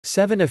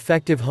7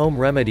 Effective home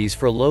remedies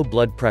for low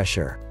blood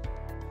pressure.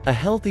 A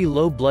healthy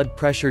low blood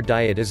pressure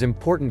diet is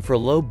important for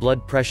low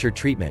blood pressure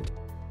treatment.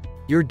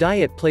 Your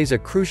diet plays a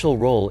crucial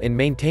role in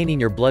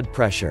maintaining your blood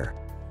pressure.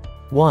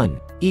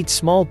 1. Eat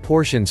small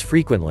portions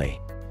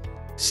frequently.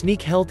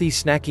 Sneak healthy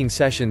snacking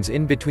sessions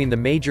in between the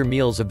major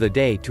meals of the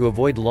day to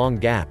avoid long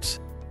gaps.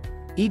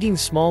 Eating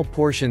small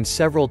portions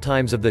several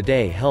times of the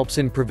day helps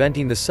in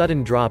preventing the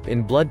sudden drop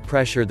in blood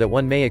pressure that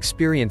one may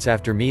experience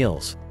after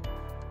meals.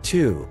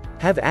 2.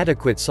 Have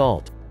adequate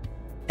salt.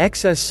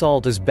 Excess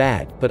salt is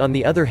bad, but on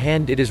the other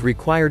hand it is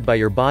required by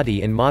your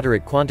body in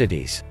moderate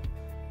quantities.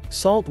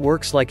 Salt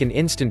works like an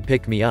instant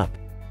pick-me-up.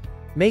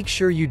 Make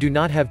sure you do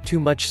not have too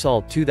much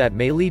salt too, that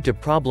may lead to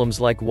problems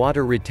like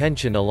water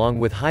retention along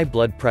with high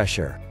blood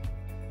pressure.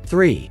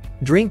 3.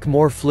 Drink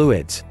more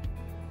fluids.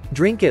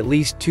 Drink at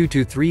least 2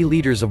 to 3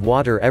 liters of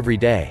water every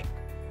day.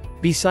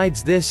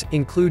 Besides this,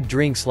 include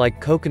drinks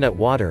like coconut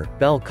water,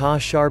 bael,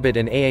 sharbat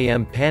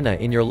and panna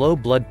in your low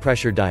blood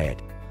pressure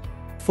diet.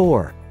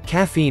 4.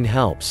 Caffeine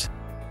helps.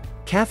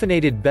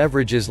 Caffeinated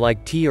beverages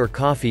like tea or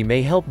coffee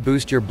may help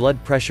boost your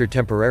blood pressure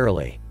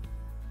temporarily.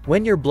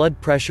 When your blood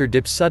pressure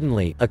dips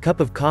suddenly, a cup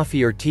of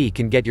coffee or tea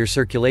can get your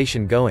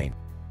circulation going.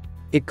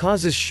 It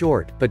causes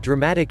short, but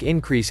dramatic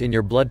increase in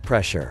your blood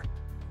pressure.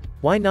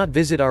 Why not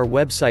visit our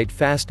website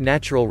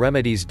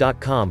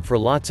fastnaturalremedies.com for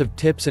lots of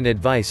tips and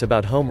advice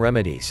about home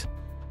remedies.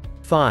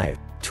 5.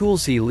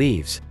 Tulsi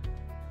leaves.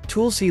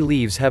 Tulsi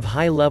leaves have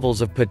high levels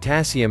of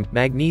potassium,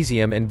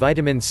 magnesium and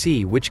vitamin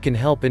C, which can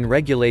help in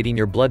regulating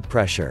your blood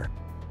pressure.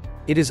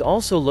 It is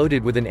also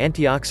loaded with an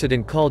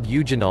antioxidant called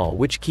eugenol,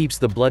 which keeps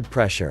the blood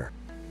pressure.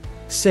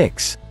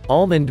 6.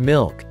 Almond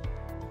milk.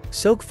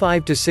 Soak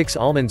 5 to 6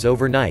 almonds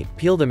overnight,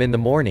 peel them in the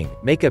morning,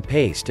 make a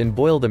paste and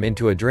boil them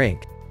into a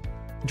drink.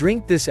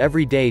 Drink this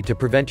every day to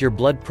prevent your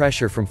blood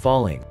pressure from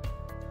falling.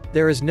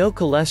 There is no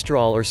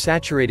cholesterol or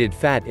saturated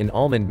fat in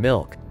almond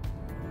milk.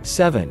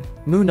 7.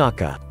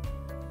 Munaka.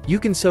 You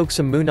can soak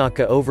some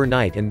munaka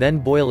overnight and then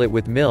boil it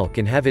with milk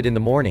and have it in the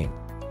morning.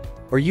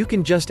 Or you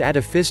can just add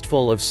a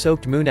fistful of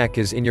soaked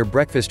munakas in your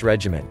breakfast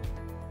regimen.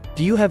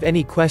 Do you have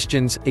any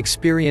questions,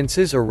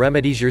 experiences or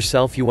remedies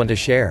yourself you want to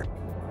share?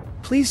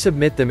 Please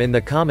submit them in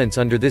the comments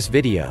under this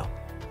video.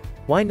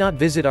 Why not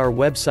visit our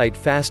website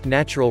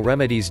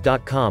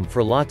fastnaturalremedies.com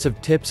for lots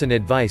of tips and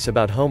advice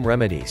about home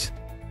remedies.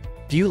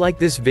 Do you like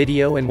this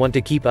video and want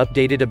to keep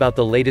updated about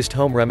the latest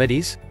home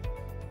remedies?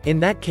 In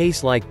that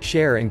case, like,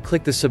 share and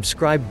click the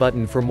subscribe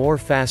button for more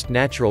fast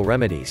natural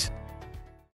remedies.